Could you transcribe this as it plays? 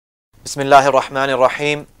Bismillahir Rahmanir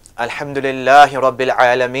Rahim. Alhamdulillahi Rabbil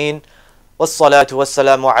Alameen. Wassalatu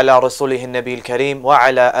wassalamu ala rasulihi nabiyil kareem wa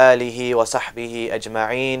ala alihi wa sahbihi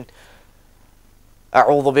ajma'een.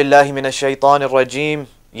 A'udhu billahi minash shaitanir rajim.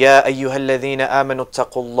 Ya ayyuhalladhina amanu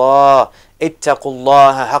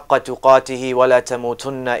ittaqullaha haqqa tuqatihi wa la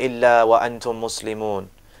tamutunna illa wa antum muslimun.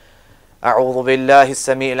 A'udhu billahi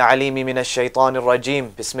as-sami'il alim minash shaitanir rajim.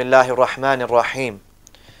 Bismillahir Rahmanir Rahim.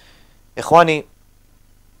 Ikhwani,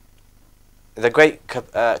 the great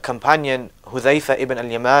companion Hudhayfa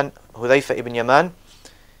ibn Yaman,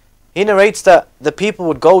 he narrates that the people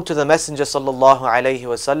would go to the Messenger sallallahu alaihi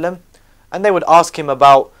wasallam and they would ask him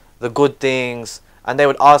about the good things and they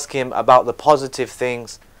would ask him about the positive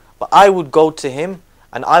things. But I would go to him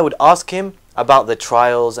and I would ask him about the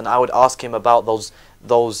trials and I would ask him about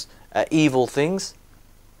those evil things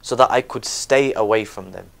so that I could stay away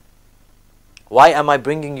from them. Why am I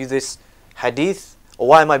bringing you this hadith? Or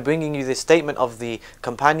why am I bringing you this statement of the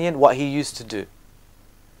companion, what he used to do?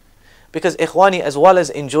 Because ikhwani, as well as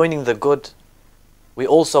enjoining the good, we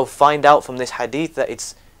also find out from this hadith that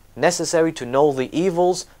it's necessary to know the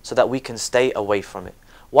evils so that we can stay away from it.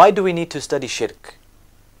 Why do we need to study shirk?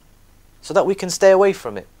 So that we can stay away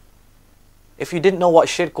from it. If you didn't know what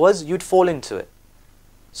shirk was, you'd fall into it.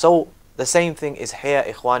 So the same thing is here,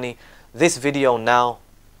 ikhwani. This video now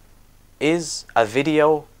is a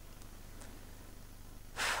video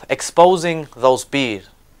exposing those bir,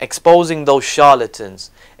 exposing those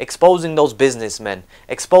charlatans, exposing those businessmen,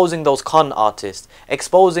 exposing those con artists,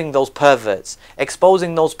 exposing those perverts,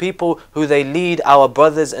 exposing those people who they lead our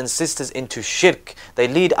brothers and sisters into shirk. They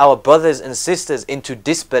lead our brothers and sisters into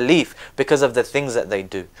disbelief because of the things that they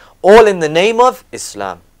do. All in the name of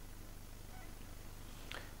Islam.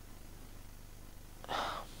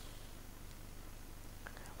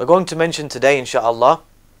 We're going to mention today, inshaAllah,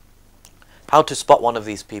 how to spot one of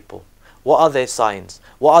these people. What are their signs?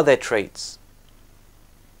 What are their traits?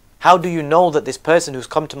 How do you know that this person who's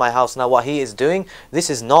come to my house now, what he is doing, this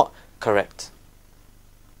is not correct?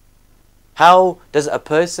 How does a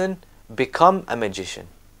person become a magician?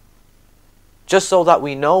 Just so that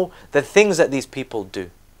we know the things that these people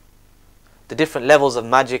do. The different levels of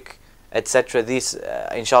magic, etc. These,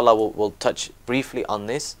 inshallah, we'll touch briefly on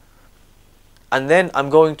this. And then I'm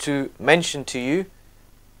going to mention to you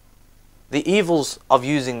the evils of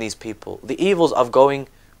using these people, the evils of going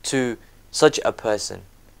to such a person.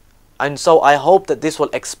 And so I hope that this will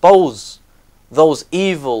expose those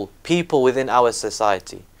evil people within our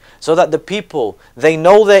society, so that the people, they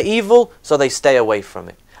know they're evil, so they stay away from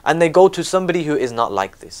it. And they go to somebody who is not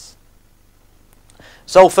like this.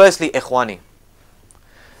 So firstly, ikhwani,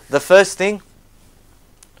 the first thing,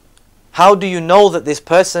 how do you know that this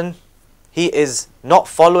person, he is not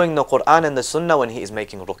following the Quran and the Sunnah when he is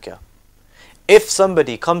making ruqyah? If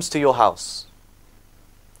somebody comes to your house,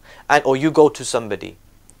 or you go to somebody,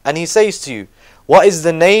 and he says to you, what is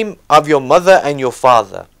the name of your mother and your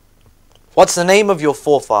father? What's the name of your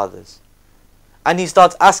forefathers? And he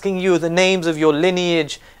starts asking you the names of your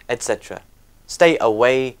lineage, etc. Stay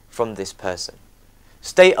away from this person.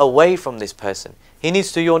 Stay away from this person. He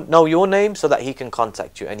needs to know your name so that he can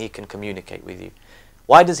contact you and he can communicate with you.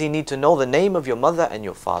 Why does he need to know the name of your mother and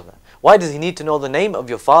your father? Why does he need to know the name of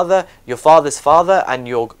your father, your father's father, and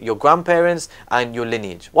your grandparents and your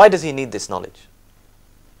lineage? Why does he need this knowledge?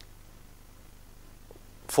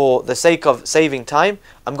 For the sake of saving time,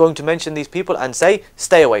 I'm going to mention these people and say,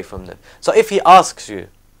 stay away from them. So if he asks you,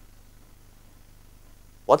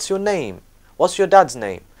 what's your name? What's your dad's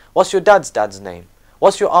name? What's your dad's dad's name?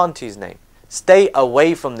 What's your auntie's name? Stay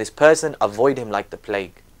away from this person, avoid him like the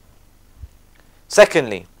plague.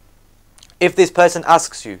 Secondly, if this person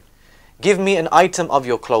asks you, give me an item of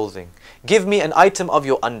your clothing, give me an item of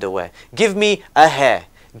your underwear, give me a hair,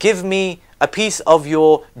 give me a piece of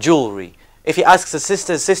your jewelry. If he asks the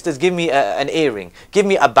sisters, give me an earring, give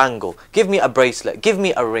me a bangle, give me a bracelet, give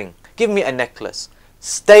me a ring, give me a necklace.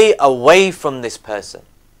 Stay away from this person.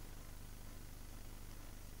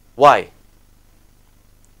 Why?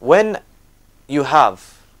 When you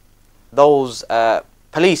have those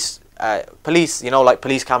police, like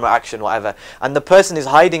police camera action, whatever, and the person is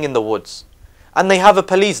hiding in the woods, and they have a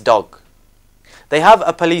police dog. They have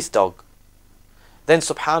a police dog. Then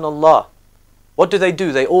subhanallah, what do?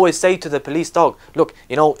 They always say to the police dog, look,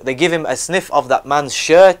 they give him a sniff of that man's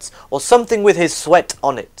shirt or something with his sweat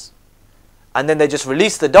on it. And then they just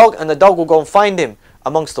release the dog and the dog will go and find him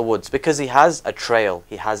amongst the woods because he has a trail,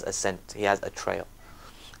 he has a scent, he has a trail.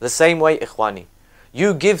 The same way, ikhwani,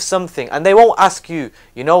 you give something and they won't ask you,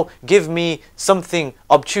 give me something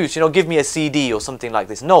obtuse, give me a CD or something like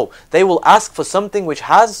this. No, they will ask for something which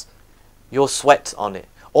has your sweat on it,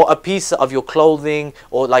 or a piece of your clothing,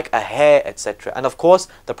 or like a hair, etc. And of course,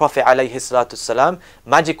 the Prophet ﷺ,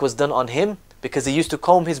 magic was done on him because he used to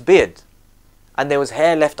comb his beard, and there was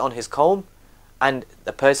hair left on his comb, and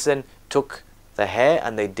the person took the hair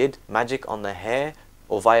and they did magic on the hair,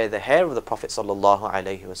 or via the hair of the Prophet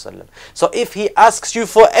ﷺ. So if he asks you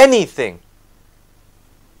for anything,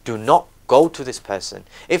 do not go to this person.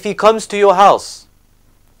 If he comes to your house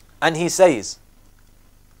and he says,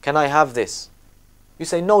 "Can I have this?" You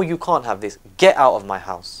say, "No, you can't have this. Get out of my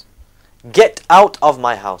house. Get out of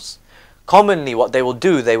my house." Commonly what they will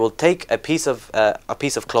do, they will take a piece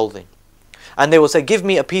of clothing, and they will say, "Give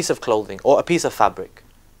me a piece of clothing or a piece of fabric."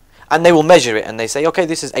 And they will measure it and they say, "Okay,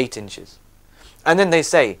 this is 8 inches." And then they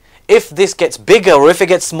say, "If this gets bigger or if it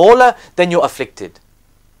gets smaller, then you're afflicted."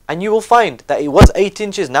 And you will find that it was 8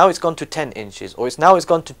 inches, now it's gone to 10 inches, or now it's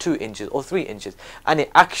gone to 2 inches or 3 inches, and it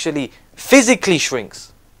actually physically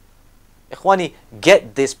shrinks. Ikhwani,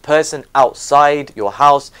 get this person outside your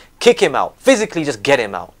house, kick him out, physically just get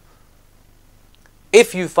him out.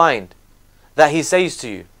 If you find that he says to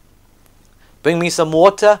you, "Bring me some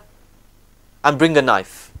water and bring a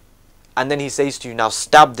knife," and then he says to you, "Now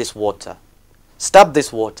stab this water, stab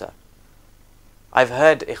this water." I've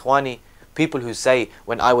heard, Ikhwani, people who say,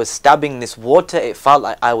 "When I was stabbing this water, it felt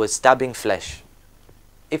like I was stabbing flesh."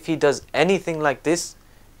 If he does anything like this,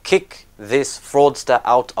 kick this fraudster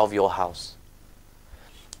out of your house.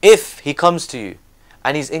 If he comes to you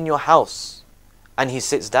and he's in your house and he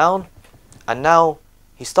sits down and now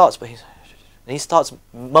he starts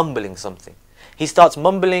mumbling something. He starts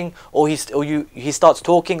mumbling, or he starts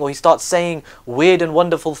talking, or he starts saying weird and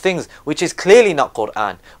wonderful things, which is clearly not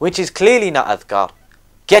Quran, which is clearly not adhkar.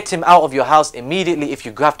 Get him out of your house immediately. If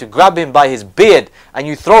you have to grab him by his beard and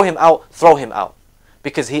you throw him out, throw him out.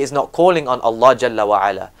 Because he is not calling on Allah Jalla wa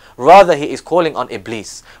Ala. Rather he is calling on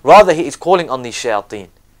Iblis. Rather he is calling on the shayateen.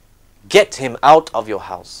 Get him out of your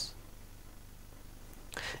house.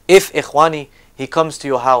 If, Ikhwani, he comes to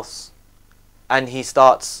your house and he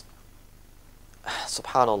starts,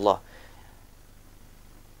 subhanallah,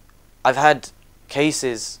 I've had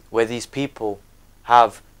cases where these people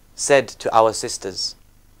have said to our sisters,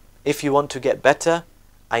 "If you want to get better,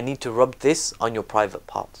 I need to rub this on your private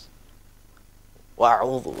parts."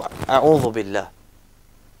 A'udhu billah.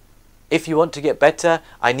 If you want to get better,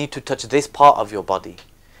 I need to touch this part of your body.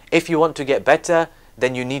 If you want to get better,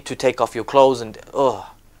 then you need to take off your clothes and,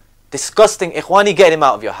 disgusting. Ikhwani, get him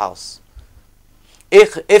out of your house.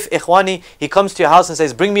 If Ikhwani, he comes to your house and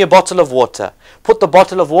says, "Bring me a bottle of water. Put the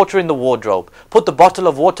bottle of water in the wardrobe. Put the bottle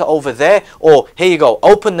of water over there," or "Here you go,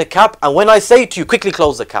 open the cap, and when I say to you, quickly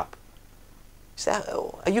close the cap." You say,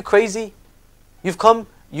 "Are you crazy? You've come,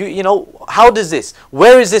 you know, how does this?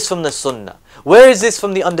 Where is this from the Sunnah? Where is this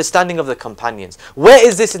from the understanding of the companions? Where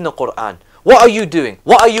is this in the Quran? What are you doing?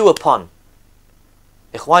 What are you upon?"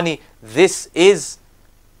 Ikhwani, this is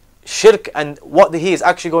shirk, and what he is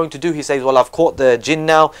actually going to do, he says, "Well, I've caught the jinn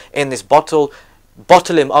now in this bottle,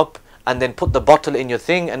 bottle him up, and then put the bottle in your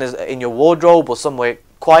thing, and in your wardrobe or somewhere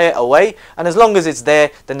quiet away, and as long as it's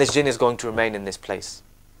there, then this jinn is going to remain in this place."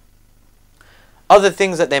 Other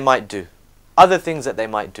things that they might do,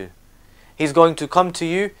 he's going to come to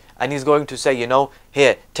you and he's going to say, "You know,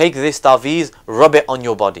 here, take this taweez, rub it on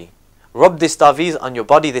your body. Rub this taweez on your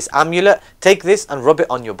body, this amulet, take this and rub it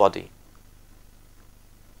on your body."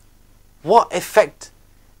 What effect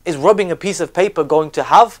is rubbing a piece of paper going to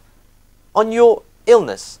have on your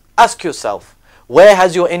illness? Ask yourself, where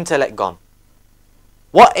has your intellect gone?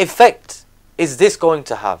 What effect is this going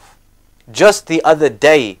to have? Just the other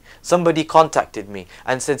day, somebody contacted me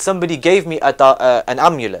and said somebody gave me an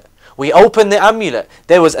amulet. We opened the amulet,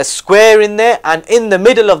 there was a square in there, and in the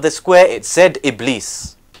middle of the square it said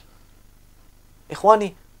Iblis.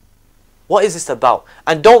 Ikhwani, what is this about?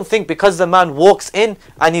 And don't think because the man walks in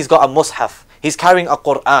and he's got a mushaf, he's carrying a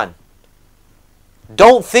Quran,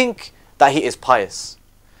 don't think that he is pious.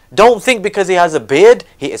 Don't think because he has a beard,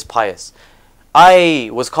 he is pious. I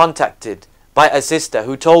was contacted by a sister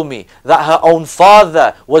who told me that her own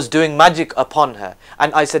father was doing magic upon her.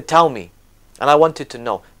 And I said, "Tell me." And I wanted to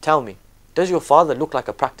know, "Tell me, does your father look like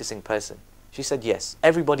a practicing person?" She said, "Yes,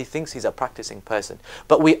 everybody thinks he's a practicing person."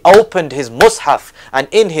 But we opened his mushaf, and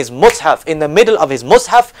in his mushaf, in the middle of his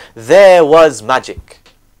mushaf, there was magic.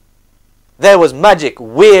 There was magic,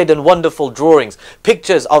 weird and wonderful drawings,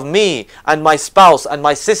 pictures of me and my spouse and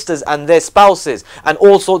my sisters and their spouses, and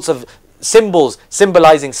all sorts of symbols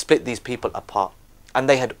symbolizing split these people apart. And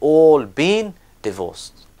they had all been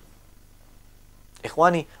divorced.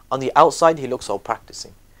 Ikhwani, on the outside he looked so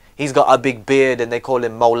practicing. He's got a big beard and they call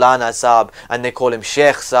him Maulana Saab, and they call him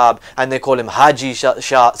Sheikh Saab, and they call him Haji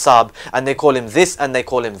Saab, and they call him this and they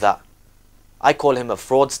call him that. I call him a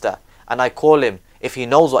fraudster, and I call him, if he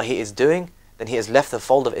knows what he is doing, then he has left the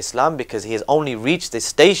fold of Islam, because he has only reached this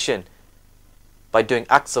station by doing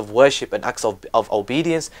acts of worship and acts of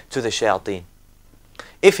obedience to the shayateen.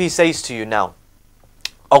 If he says to you now,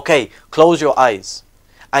 okay, close your eyes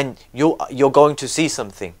and you're going to see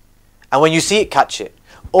something, and when you see it, catch it.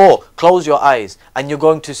 Or close your eyes and you're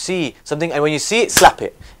going to see something, and when you see it, slap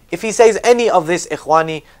it. If he says any of this,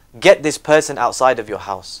 ikhwani, get this person outside of your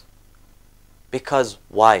house. Because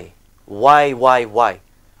why? Why?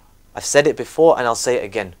 I've said it before and I'll say it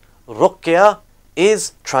again. Ruqya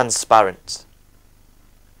is transparent.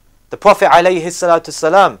 The Prophet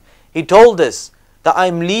ﷺ, he told us that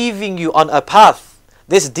I'm leaving you on a path,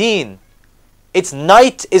 this deen. Its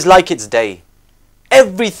night is like its day.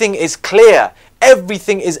 Everything is clear.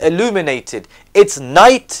 Everything is illuminated. Its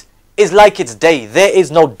night is like its day. There is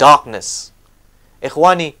no darkness.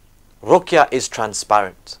 Ikhwani, Ruqya is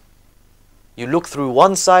transparent. You look through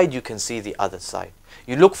one side, you can see the other side.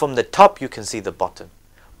 You look from the top, you can see the bottom.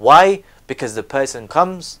 Why? Because the person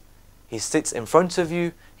comes, he sits in front of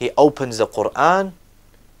you, he opens the Quran,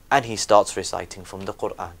 and he starts reciting from the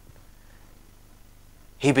Quran.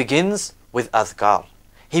 He begins with adhkar.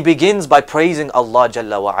 He begins by praising Allah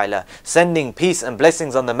Jalla wa Ala, sending peace and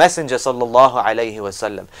blessings on the Messenger Sallallahu Alaihi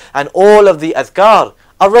Wasallam. And all of the adhkar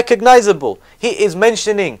are recognizable. He is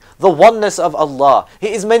mentioning the oneness of Allah.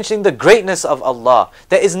 He is mentioning the greatness of Allah.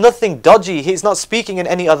 There is nothing dodgy. He is not speaking in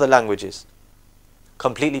any other languages.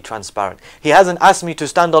 Completely transparent. He hasn't asked me to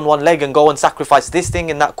stand on one leg and go and sacrifice this thing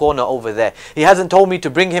in that corner over there. He hasn't told me to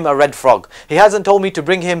bring him a red frog. He hasn't told me to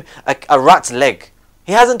bring him a rat's leg.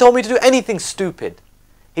 He hasn't told me to do anything stupid.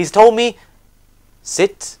 He's told me,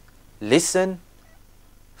 sit, listen,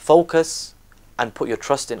 focus, and put your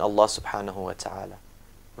trust in Allah subhanahu wa ta'ala.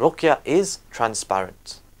 Ruqya is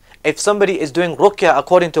transparent. If somebody is doing ruqya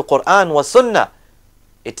according to Quran wa Sunnah,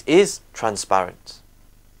 it is transparent.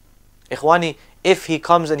 Ikhwani, if he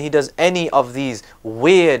comes and he does any of these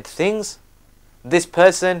weird things, this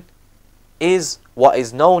person is what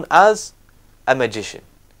is known as a magician.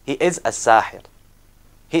 He is a sahir.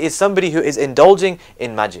 He is somebody who is indulging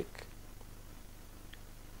in magic.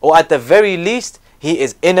 Or at the very least, he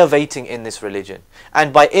is innovating in this religion.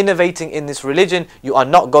 And by innovating in this religion, you are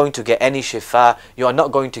not going to get any shifa, you are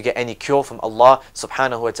not going to get any cure from Allah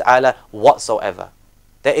subhanahu wa ta'ala whatsoever.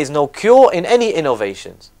 There is no cure in any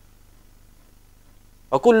innovations.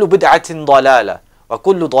 وَكُلُّ بِدْعَةٍ ضَلَالَةٍ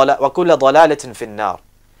وَكُلُّ ضَلَالَةٍ فِي النَّارِ.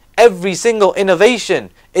 Every single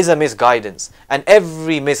innovation is a misguidance, and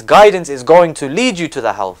every misguidance is going to lead you to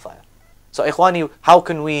the hellfire. So ikhwani, how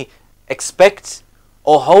can we expect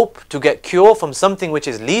or hope to get cure from something which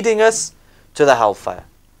is leading us to the hellfire?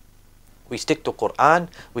 We stick to Quran,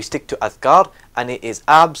 we stick to adhkar, and it is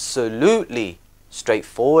absolutely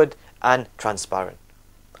straightforward and transparent.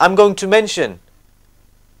 I'm going to mention,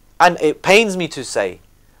 and it pains me to say,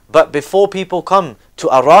 but before people come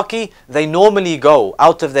to Iraqi, they normally go,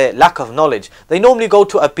 out of their lack of knowledge, they normally go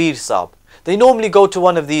to a Pir Sahib. They normally go to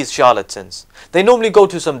one of these charlatans. They normally go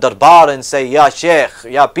to some darbar and say, Ya Sheikh,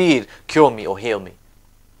 Ya Pir, cure me or heal me.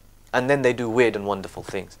 And then they do weird and wonderful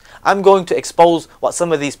things. I'm going to expose what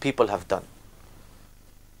some of these people have done.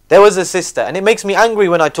 There was a sister, and it makes me angry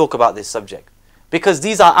when I talk about this subject, because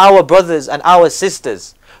these are our brothers and our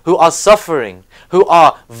sisters who are suffering, who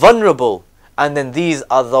are vulnerable, and then these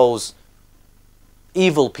are those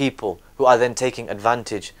evil people who are then taking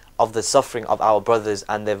advantage of the suffering of our brothers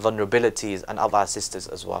and their vulnerabilities and of our sisters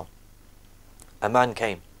as well. A man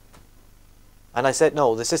came, and I said,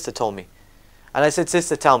 no, the sister told me. And I said,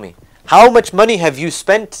 sister, tell me, how much money have you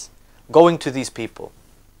spent going to these people?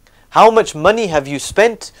 How much money have you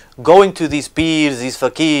spent going to these peers, these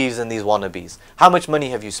fakirs and these wannabes? How much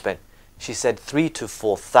money have you spent? She said, 3,000 to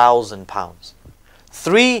 4,000 pounds.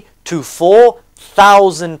 3,000 to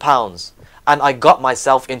 4,000 pounds. And I got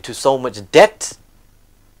myself into so much debt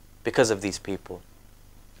because of these people.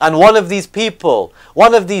 And one of these people,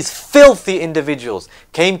 one of these filthy individuals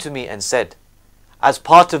came to me and said, as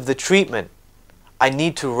part of the treatment, I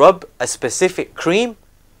need to rub a specific cream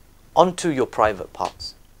onto your private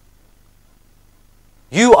parts.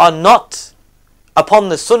 You are not upon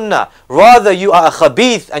the sunnah, rather you are a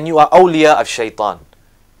khabith and you are awliya of shaitan.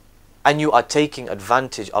 And you are taking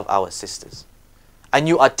advantage of our sisters. And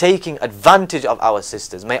you are taking advantage of our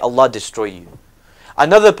sisters. May Allah destroy you.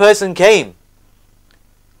 Another person came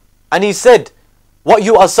and he said, what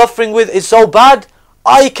you are suffering with is so bad,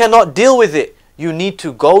 I cannot deal with it. You need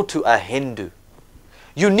to go to a Hindu.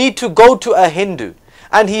 You need to go to a Hindu.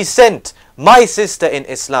 And he sent my sister in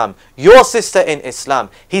Islam, your sister in Islam,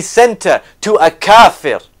 he sent her to a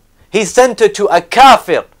kafir. He sent her to a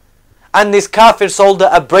kafir. And this kafir sold her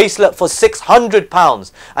a bracelet for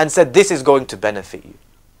 £600 and said, this is going to benefit you.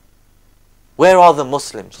 Where are the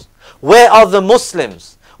Muslims? Where are the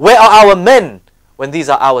Muslims? Where are our men when these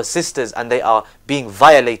are our sisters and they are being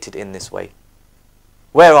violated in this way?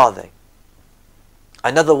 Where are they?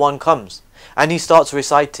 Another one comes and he starts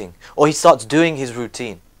reciting, or he starts doing his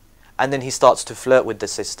routine, and then he starts to flirt with the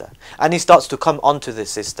sister, and he starts to come onto the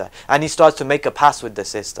sister, and he starts to make a pass with the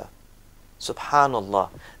sister. Subhanallah.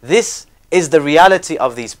 This is the reality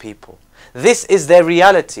of these people. This is their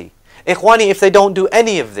reality. Ikhwani, if they don't do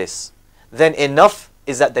any of this, then enough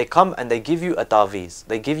is that they come and they give you a taviz,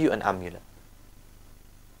 they give you an amulet.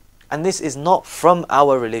 And this is not from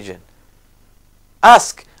our religion.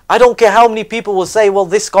 Ask, I don't care how many people will say, well,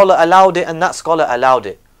 this scholar allowed it and that scholar allowed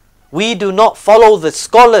it. We do not follow the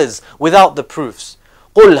scholars without the proofs.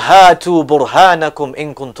 قُلْ هَاتُوا بُرْهَانَكُمْ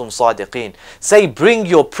إِن كُنْتُمْ صَادِقِينَ. Say, bring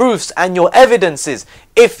your proofs and your evidences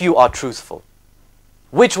if you are truthful.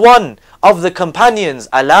 Which one of the companions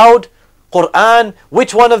allowed Quran?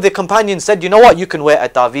 Which one of the companions said, you know what, you can wear a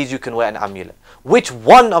taviz, you can wear an amulet? Which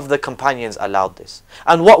one of the companions allowed this?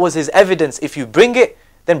 And what was his evidence? If you bring it,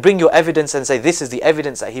 then bring your evidence and say, this is the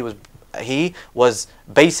evidence that he was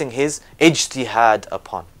basing his ijtihad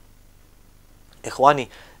upon. Ikhwani,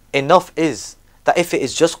 enough is that if it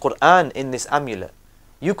is just Quran in this amulet,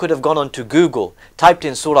 you could have gone on to Google, typed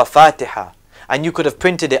in Surah Fatiha, and you could have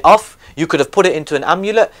printed it off, you could have put it into an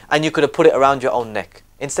amulet, and you could have put it around your own neck.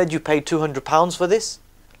 Instead, you paid £200 for this.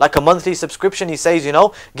 Like a monthly subscription, he says, you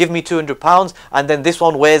know, give me £200, and then this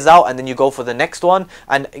one wears out, and then you go for the next one,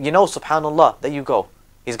 and you know, subhanallah, there you go.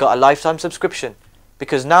 He's got a lifetime subscription.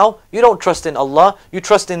 Because now, you don't trust in Allah, you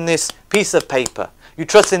trust in this piece of paper. You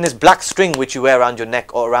trust in this black string which you wear around your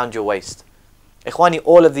neck or around your waist. Ikhwani,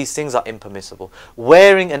 all of these things are impermissible.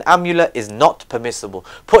 Wearing an amulet is not permissible.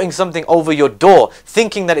 Putting something over your door,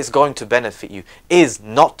 thinking that it's going to benefit you, is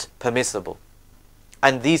not permissible.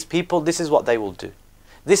 And these people, this is what they will do.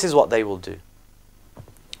 This is what they will do.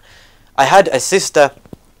 I had a sister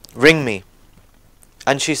ring me,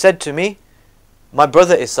 and she said to me, my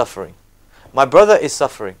brother is suffering. My brother is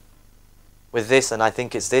suffering with this, and I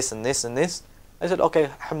think it's this and this and this. I said, okay,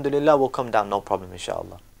 alhamdulillah, we'll come down, no problem,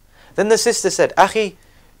 inshallah. Then the sister said, Akhi,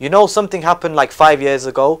 you know, something happened like 5 years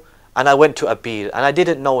ago, and I went to a pir, and I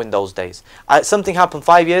didn't know in those days. Something happened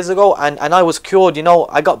 5 years ago, and I was cured, you know,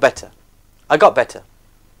 I got better. I got better.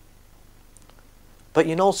 But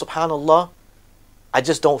you know, subhanallah, I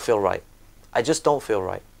just don't feel right. I just don't feel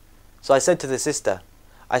right. So I said to the sister,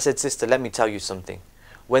 I said, sister, let me tell you something.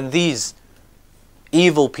 When these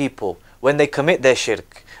evil people, when they commit their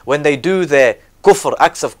shirk, when they do their kufr,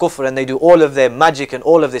 acts of kufr, and they do all of their magic and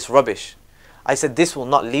all of this rubbish, I said, this will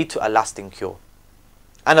not lead to a lasting cure.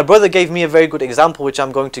 And a brother gave me a very good example which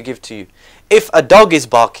I'm going to give to you. If a dog is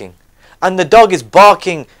barking, and the dog is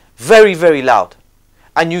barking very, very loud,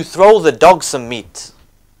 and you throw the dog some meat,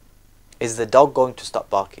 is the dog going to stop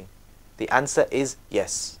barking? The answer is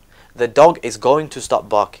yes. The dog is going to stop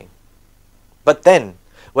barking. But then,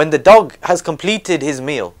 when the dog has completed his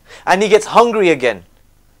meal, and he gets hungry again,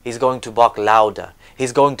 he's going to bark louder.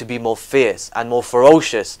 He's going to be more fierce and more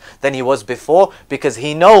ferocious than he was before, because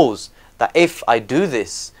he knows that if I do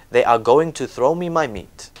this, they are going to throw me my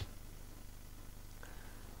meat.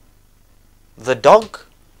 The dog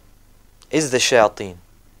is the shayateen.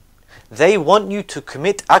 They want you to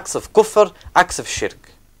commit acts of kufr, acts of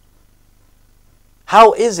shirk.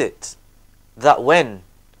 How is it that when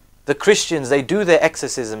the Christians, they do their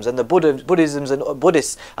exorcisms, and the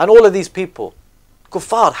Buddhists and all of these people,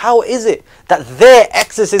 kuffar, how is it that their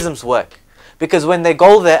exorcisms work? Because when they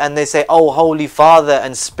go there and they say, oh, Holy Father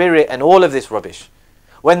and Spirit and all of this rubbish,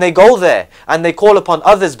 when they go there and they call upon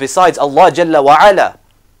others besides Allah Jalla wa Ala,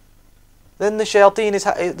 then the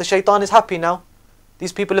shaitan is happy now.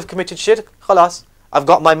 These people have committed shirk, khalas. I've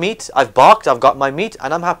got my meat, I've barked, I've got my meat,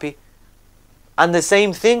 and I'm happy. And the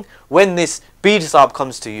same thing when this Pir Sahib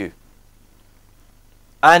comes to you.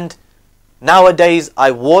 And nowadays, I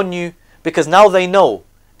warn you, because now they know,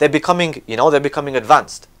 they're becoming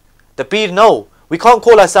advanced. The Pir know, we can't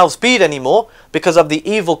call ourselves Pir anymore because of the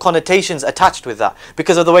evil connotations attached with that.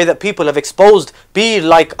 Because of the way that people have exposed Pir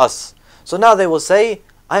like us. So now they will say,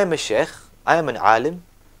 I am a sheikh, I am an alim,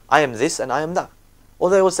 I am this and I am that. Or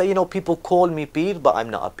they will say, you know, people call me Pir, but I'm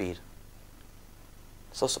not a Pir.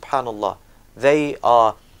 So subhanallah, they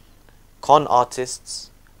are con artists,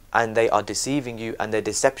 and they are deceiving you, and their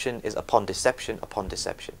deception is upon deception upon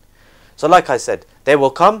deception. So like I said, they will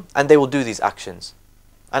come and they will do these actions.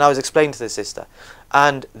 And I was explaining to the sister.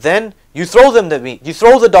 And then you throw them the meat, you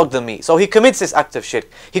throw the dog the meat. So he commits this act of shirk.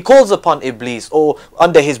 He calls upon Iblis, or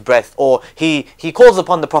under his breath, or he calls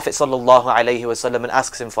upon the Prophet sallallahu alaihi wasallam and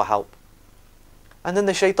asks him for help. And then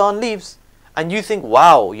the shaitan leaves. And you think,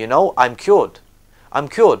 wow, you know, I'm cured. I'm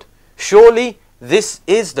cured. Surely this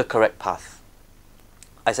is the correct path.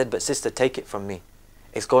 I said, but sister, take it from me.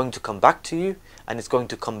 It's going to come back to you, and it's going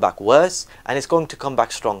to come back worse, and it's going to come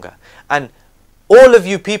back stronger. And all of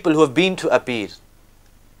you people who have been to Abir,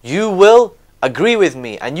 you will agree with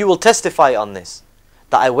me and you will testify on this,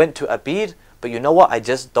 that I went to Abir, but you know what, I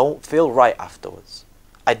just don't feel right afterwards.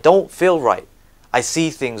 I don't feel right. I see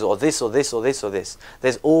things, or this or this or this or this.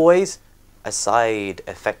 There's always a side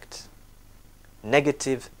effect.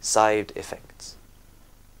 Negative side effects.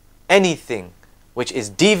 Anything which is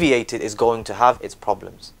deviated is going to have its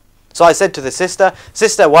problems. So I said to the sister,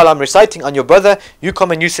 sister, while I'm reciting on your brother, you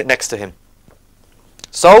come and you sit next to him.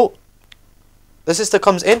 So the sister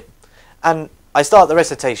comes in and I start the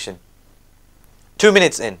recitation. 2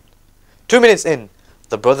 minutes in. 2 minutes in,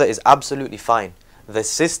 the brother is absolutely fine. The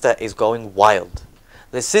sister is going wild.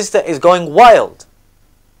 The sister is going wild.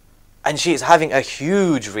 And she is having a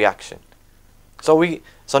huge reaction.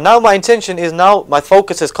 So now my intention is, now my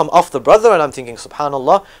focus has come off the brother, and I'm thinking,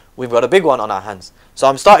 subhanallah, we've got a big one on our hands. So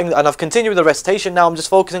I'm starting, and I've continued with the recitation. Now I'm just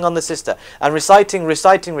focusing on the sister and reciting.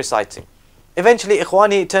 Eventually,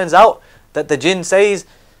 ikhwani, it turns out that the jinn says,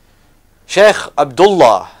 Sheikh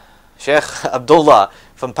Abdullah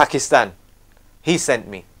from Pakistan, he sent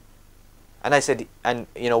me. And I said, and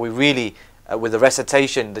you know, we really, with the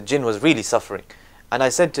recitation, the jinn was really suffering. And I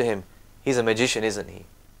said to him, he's a magician, isn't he?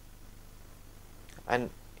 And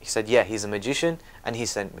he said, yeah, he's a magician, and he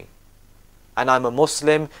sent me. And I'm a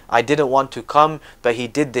Muslim, I didn't want to come, but he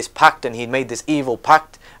did this pact, and he made this evil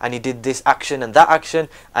pact, and he did this action and that action,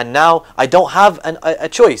 and now I don't have a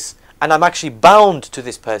choice, and I'm actually bound to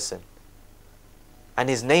this person. And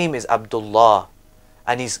his name is Abdullah,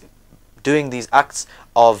 and he's doing these acts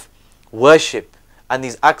of worship, and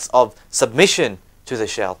these acts of submission to the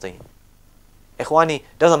shayateen. Ikhwani,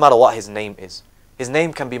 doesn't matter what his name is. His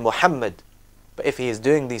name can be Muhammad, but if he is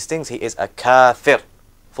doing these things, he is a kafir.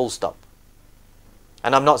 Full stop.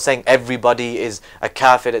 And I'm not saying everybody is a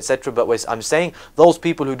kafir, etc. But I'm saying those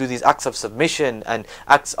people who do these acts of submission and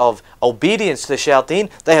acts of obedience to the shayateen,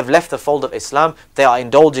 they have left the fold of Islam. They are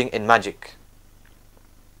indulging in magic.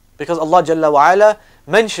 Because Allah Jalla wa Ala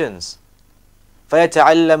mentions,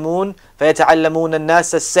 فَيَتَعَلَّمُونَ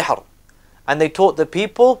النَّاسَ السِّحْرِ, and they taught the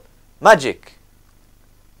people magic.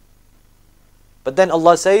 But then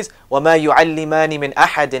Allah says, وَمَا يُعَلِّمَانِ مِنْ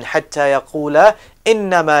أَحَدٍ حَتَّى يَقُولَا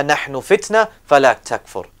إِنَّمَا نَحْنُ فِتْنَةٌ فَلَا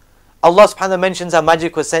تَكْفُرْ. Allah subhanahu wa ta'ala mentions how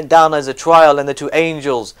magic was sent down as a trial, and the two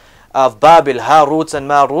angels of Babil, Harut and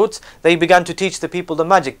Marut, they began to teach the people the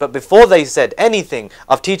magic. But before they said anything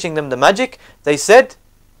of teaching them the magic, they said,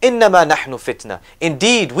 إِنَّمَا نَحْنُ فِتْنَةٌ.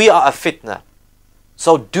 Indeed, we are a fitna.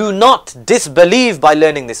 So do not disbelieve by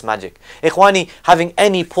learning this magic. Ikhwani, having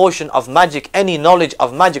any portion of magic, any knowledge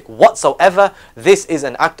of magic whatsoever, this is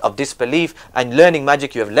an act of disbelief, and learning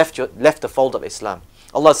magic, you have left the fold of Islam.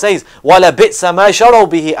 Allah says, وَلَبِئْسَ مَا شَرَوْا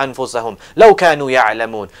بِهِ أَنفُسَهُمْ لَوْ كَانُوا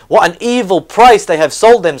يَعْلَمُونَ. What an evil price they have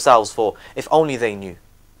sold themselves for, if only they knew.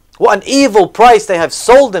 What an evil price they have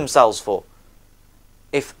sold themselves for,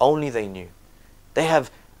 if only they knew. They have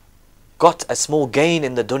got a small gain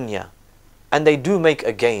in the dunya. And they do make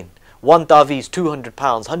a gain. One taviz, £200,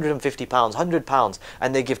 £150, £100,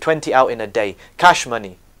 and they give 20 out in a day. Cash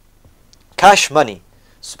money. Cash money.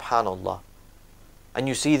 Subhanallah. And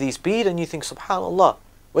you see these bead and you think, Subhanallah,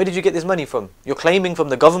 where did you get this money from? You're claiming from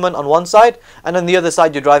the government on one side, and on the other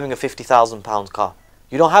side you're driving a £50,000 car.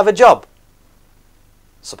 You don't have a job.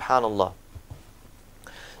 Subhanallah.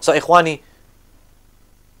 So ikhwani,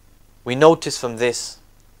 we notice from this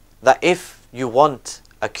that if you want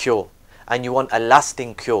a cure, and you want a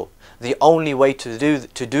lasting cure, the only way to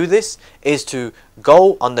do this is to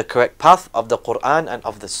go on the correct path of the Quran and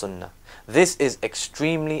of the Sunnah. This is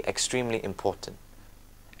extremely, extremely important.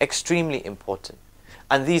 Extremely important.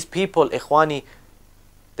 And these people, ikhwani,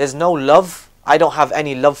 there's no love. I don't have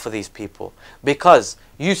any love for these people. Because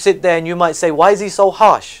you sit there and you might say, why is he so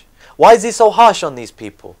harsh? Why is he so harsh on these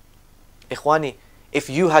people? Ikhwani, if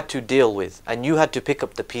you had to deal with and you had to pick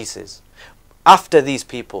up the pieces after these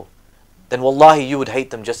people, then wallahi you would hate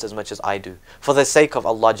them just as much as I do. For the sake of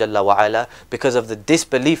Allah Jalla wa Ala, because of the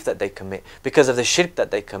disbelief that they commit, because of the shirk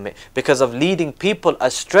that they commit, because of leading people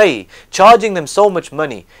astray, charging them so much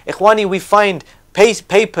money. Ikhwani, we find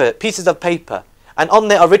pieces of paper, and on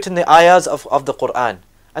there are written the ayahs of the Quran.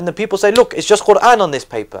 And the people say, look, it's just Quran on this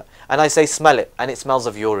paper. And I say, smell it, and it smells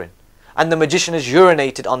of urine. And the magician has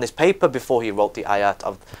urinated on this paper before he wrote the ayat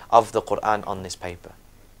of the Quran on this paper.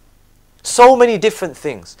 So many different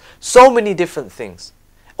things. So many different things.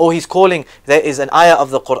 Or he's calling, there is an ayah of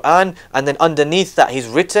the Quran, and then underneath that he's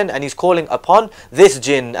written and he's calling upon this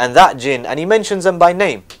jinn and that jinn, and he mentions them by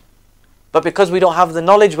name. But because we don't have the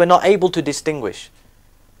knowledge, we're not able to distinguish.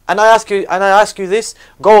 And I ask you this,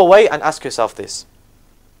 go away and ask yourself this.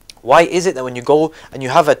 Why is it that when you go and you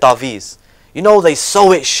have a taviz, you know, they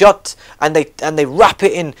sew it shut and they wrap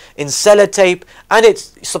it in sellotape, and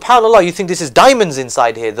it's, subhanAllah, you think this is diamonds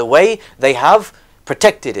inside here, the way they have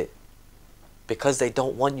protected it. Because they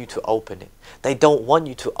don't want you to open it. They don't want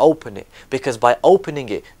you to open it. Because by opening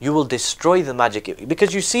it, you will destroy the magic.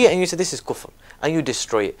 Because you see it and you say, this is kufr. And you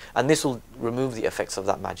destroy it. And this will remove the effects of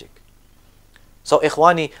that magic. So,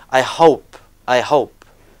 ikhwani, I hope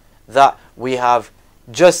that we have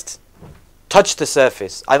just touched the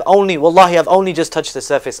surface. Wallahi, I've only just touched the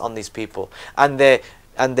surface on these people. And their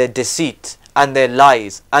deceit, and their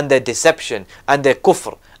lies, and their deception, and their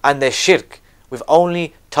kufr, and their shirk. We've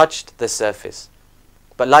only touched the surface.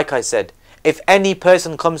 But like I said, if any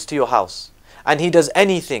person comes to your house and he does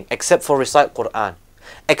anything except for recite Quran,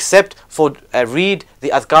 except for read the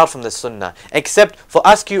adhkar from the sunnah, except for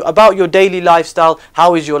ask you about your daily lifestyle,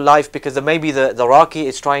 how is your life, because maybe the Raqi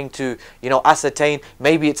is trying to, you know, ascertain,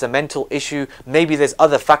 maybe it's a mental issue, maybe there's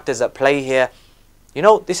other factors at play here. You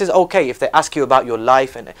know, this is okay if they ask you about your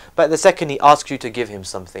life, but the second he asks you to give him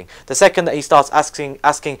something, the second that he starts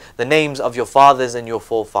asking the names of your fathers and your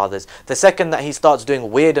forefathers, the second that he starts doing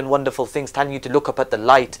weird and wonderful things, telling you to look up at the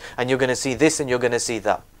light and you're going to see this and you're going to see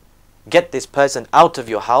that. Get this person out of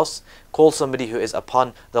your house. Call somebody who is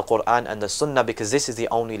upon the Quran and the Sunnah, because this is the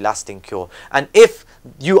only lasting cure. And if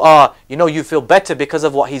you are, you know, you feel better because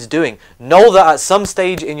of what he's doing, know that at some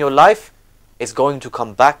stage in your life, it's going to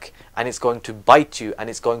come back and it's going to bite you, and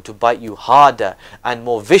it's going to bite you harder and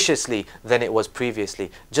more viciously than it was previously.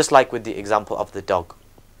 Just like with the example of the dog.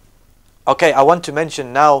 Okay, I want to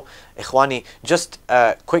mention now, ikhwani, just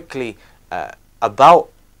quickly about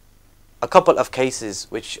a couple of cases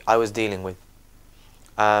which I was dealing with.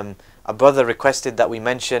 A brother requested that we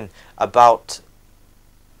mention about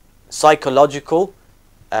psychological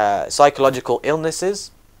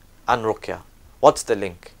illnesses and ruqya. What's the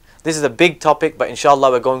link? This is a big topic, but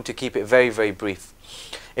inshallah we're going to keep it very, very brief.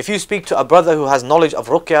 If you speak to a brother who has knowledge of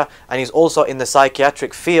ruqya and he's also in the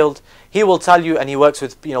psychiatric field, he will tell you, and he works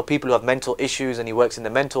with, you know, people who have mental issues, and he works in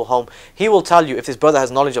the mental home, he will tell you, if this brother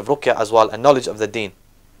has knowledge of ruqya as well and knowledge of the deen,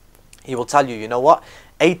 he will tell you, you know what,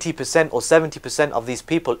 80% or 70% of these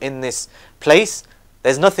people in this place,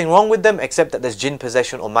 there's nothing wrong with them except that there's jinn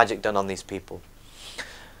possession or magic done on these people.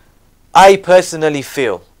 I personally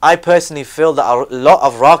feel that a lot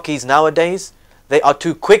of Raqis nowadays, they are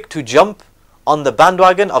too quick to jump on the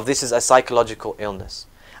bandwagon of this is a psychological illness.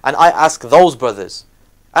 And I ask those brothers,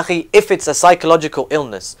 Akhi, if it's a psychological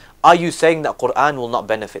illness, are you saying that Quran will not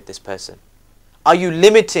benefit this person? Are you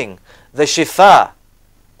limiting the shifa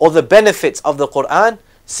or the benefits of the Quran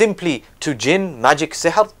simply to jinn, magic,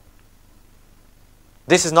 sihr?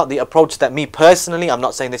 This is not the approach that me personally, I'm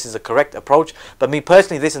not saying this is a correct approach, but me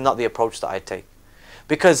personally, this is not the approach that I take.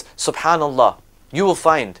 Because, subhanallah, you will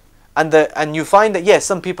find, and you find that yes,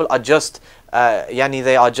 some people are just,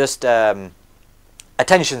 they are just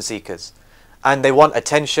attention seekers. And they want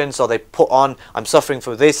attention, so they put on, I'm suffering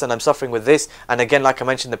for this and I'm suffering with this. And again, like I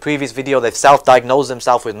mentioned in the previous video, they've self-diagnosed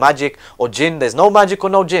themselves with magic or jinn. There's no magic or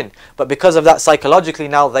no jinn. But because of that, psychologically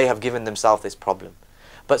now, they have given themselves this problem.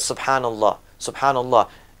 But subhanallah,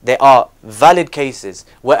 there are valid cases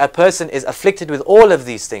where a person is afflicted with all of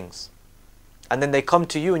these things, and then they come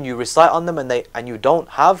to you and you recite on them, and you don't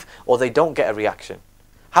have, or they don't get a reaction.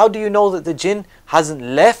 How do you know that the jinn hasn't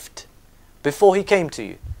left before he came to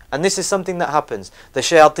you? And this is something that happens. The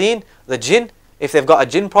shayateen, the jinn, if they've got a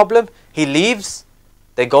jinn problem, he leaves,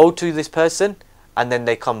 they go to this person, and then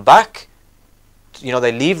they come back, you know,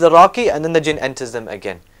 they leave the Raqi, and then the jinn enters them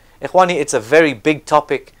again. Ikhwani, it's a very big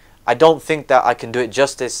topic. I don't think that I can do it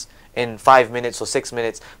justice in 5 minutes or 6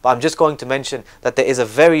 minutes, but I'm just going to mention that there is a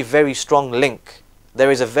very, very strong link.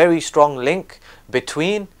 There is a very strong link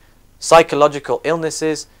between psychological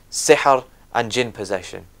illnesses, sihr, and jinn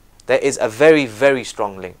possession. There is a very, very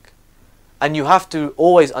strong link. And you have to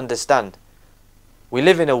always understand, we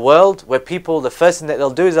live in a world where people, the first thing that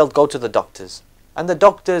they'll do is they'll go to the doctors. And the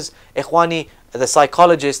doctors, ikhwani, the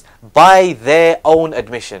psychologists, by their own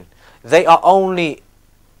admission, they have only,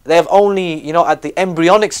 you know, at the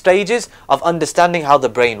embryonic stages of understanding how the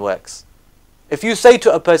brain works. If you say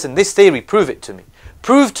to a person, this theory, prove it to me.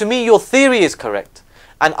 Prove to me your theory is correct.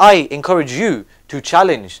 And I encourage you to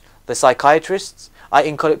challenge the psychiatrists. I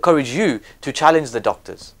encourage you to challenge the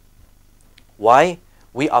doctors. Why?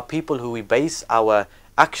 We are people who we base our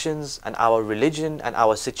actions and our religion and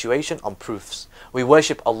our situation on proofs. We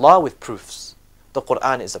worship Allah with proofs. The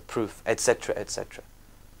Quran is a proof, etc., etc.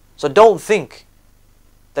 So don't think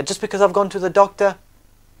that just because I've gone to the doctor,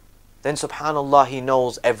 then subhanallah, he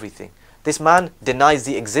knows everything. This man denies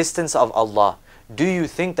the existence of Allah. Do you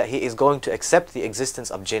think that he is going to accept the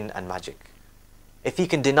existence of jinn and magic? If he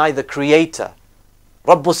can deny the creator,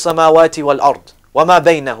 Rabbus samawati wal ard, wa ma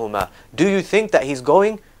baynahuma, do you think that he's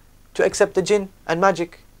going to accept the jinn and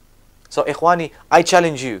magic? So ikhwani, I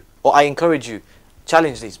challenge you, or I encourage you,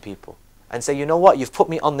 challenge these people and say, you know what, you've put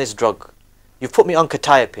me on this drug. You've put me on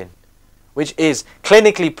quetiapine, which is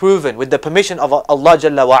clinically proven with the permission of Allah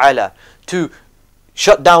Jalla wa Ala to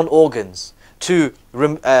shut down organs, to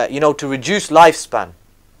reduce lifespan,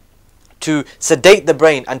 to sedate the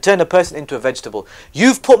brain and turn a person into a vegetable.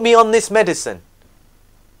 You've put me on this medicine.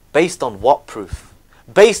 Based on what proof?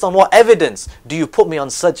 Based on what evidence do you put me on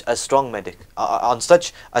such a strong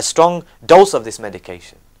strong dose of this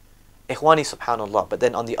medication? Ikhwani, subhanallah. But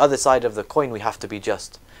then on the other side of the coin, we have to be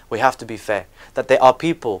just. We have to be fair. That there are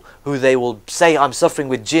people who they will say, I'm suffering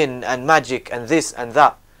with jinn and magic and this and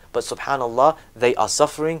that. But subhanallah, they are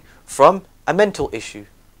suffering from a mental issue.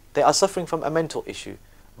 They are suffering from a mental issue.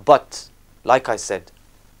 But, like I said,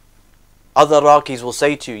 other Raqis will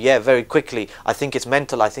say to you, yeah, very quickly, I think it's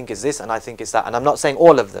mental, I think it's this, and I think it's that. And I'm not saying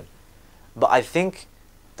all of them. But I think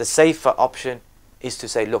the safer option is to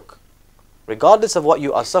say, look, regardless of what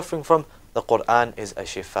you are suffering from, the Quran is a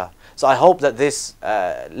shifa. So I hope that this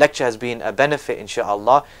lecture has been a benefit,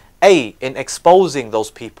 inshaAllah. A, in exposing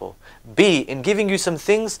those people. B, in giving you some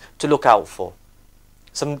things to look out for.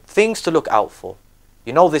 Some things to look out for.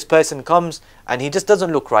 You know, this person comes and he just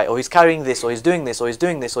doesn't look right, or he's carrying this, or he's doing this, or he's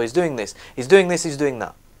doing this, or he's doing this. He's doing this, he's doing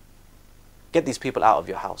that. Get these people out of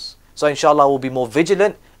your house. So inshallah, we'll be more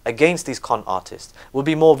vigilant against these con artists. We'll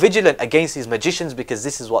be more vigilant against these magicians, because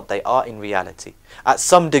this is what they are in reality. At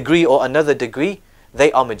some degree or another degree,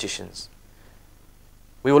 they are magicians.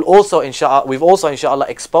 We've also inshallah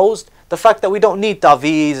exposed the fact that we don't need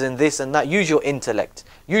taweez and this and that. Use your intellect.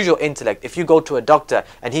 Use your intellect. If you go to a doctor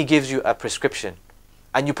and he gives you a prescription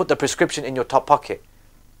and you put the prescription in your top pocket,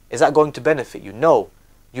 is that going to benefit you? No.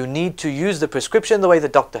 You need to use the prescription the way the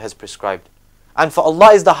doctor has prescribed. And for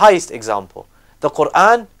Allah is the highest example. The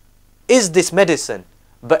Quran is this medicine.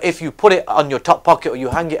 But if you put it on your top pocket, or you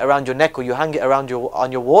hang it around your neck, or you hang it around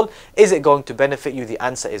on your wall, is it going to benefit you? The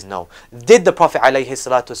answer is no. Did the Prophet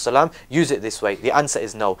ﷺ use it this way? The answer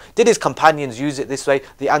is no. Did his companions use it this way?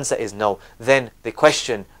 The answer is no. Then the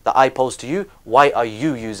question that I pose to you, why are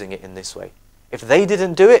you using it in this way? If they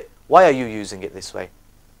didn't do it, why are you using it this way?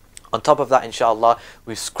 On top of that, inshallah,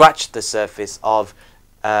 we've scratched the surface of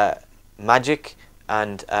magic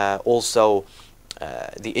and also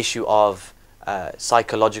the issue of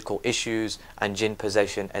psychological issues and jinn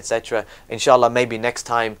possession, etc. Inshallah, maybe next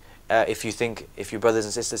time, if you brothers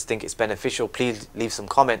and sisters think it's beneficial, please leave some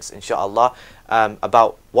comments, inshallah,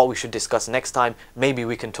 about what we should discuss next time. Maybe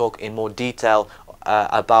we can talk in more detail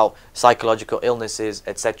about psychological illnesses,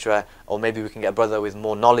 etc. Or maybe we can get a brother with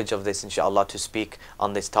more knowledge of this, inshallah, to speak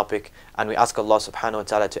on this topic. And we ask Allah subhanahu wa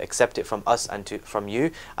ta'ala to accept it from us and from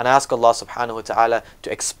you. And I ask Allah subhanahu wa ta'ala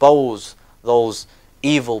to expose those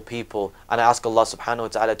evil people, and I ask Allah subhanahu wa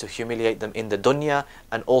ta'ala to humiliate them in the dunya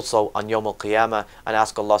and also on Yawm al-Qiyamah. And I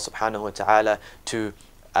ask Allah subhanahu wa ta'ala to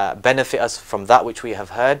benefit us from that which we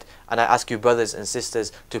have heard. And I ask you, brothers and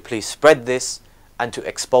sisters, to please spread this and to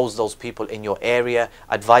expose those people in your area.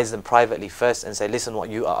 Advise them privately first and say, listen, what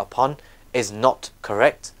you are upon is not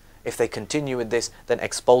correct. If they continue with this, then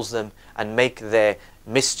expose them and make their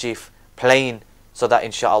mischief plain, so that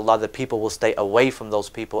inshallah the people will stay away from those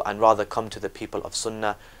people and rather come to the people of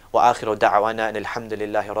Sunnah. Wa akhiru da'wana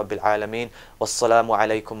alhamdulillahi rabbil alameen. Wassalamu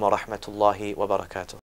alaykum wa rahmatullahi wa barakatuh.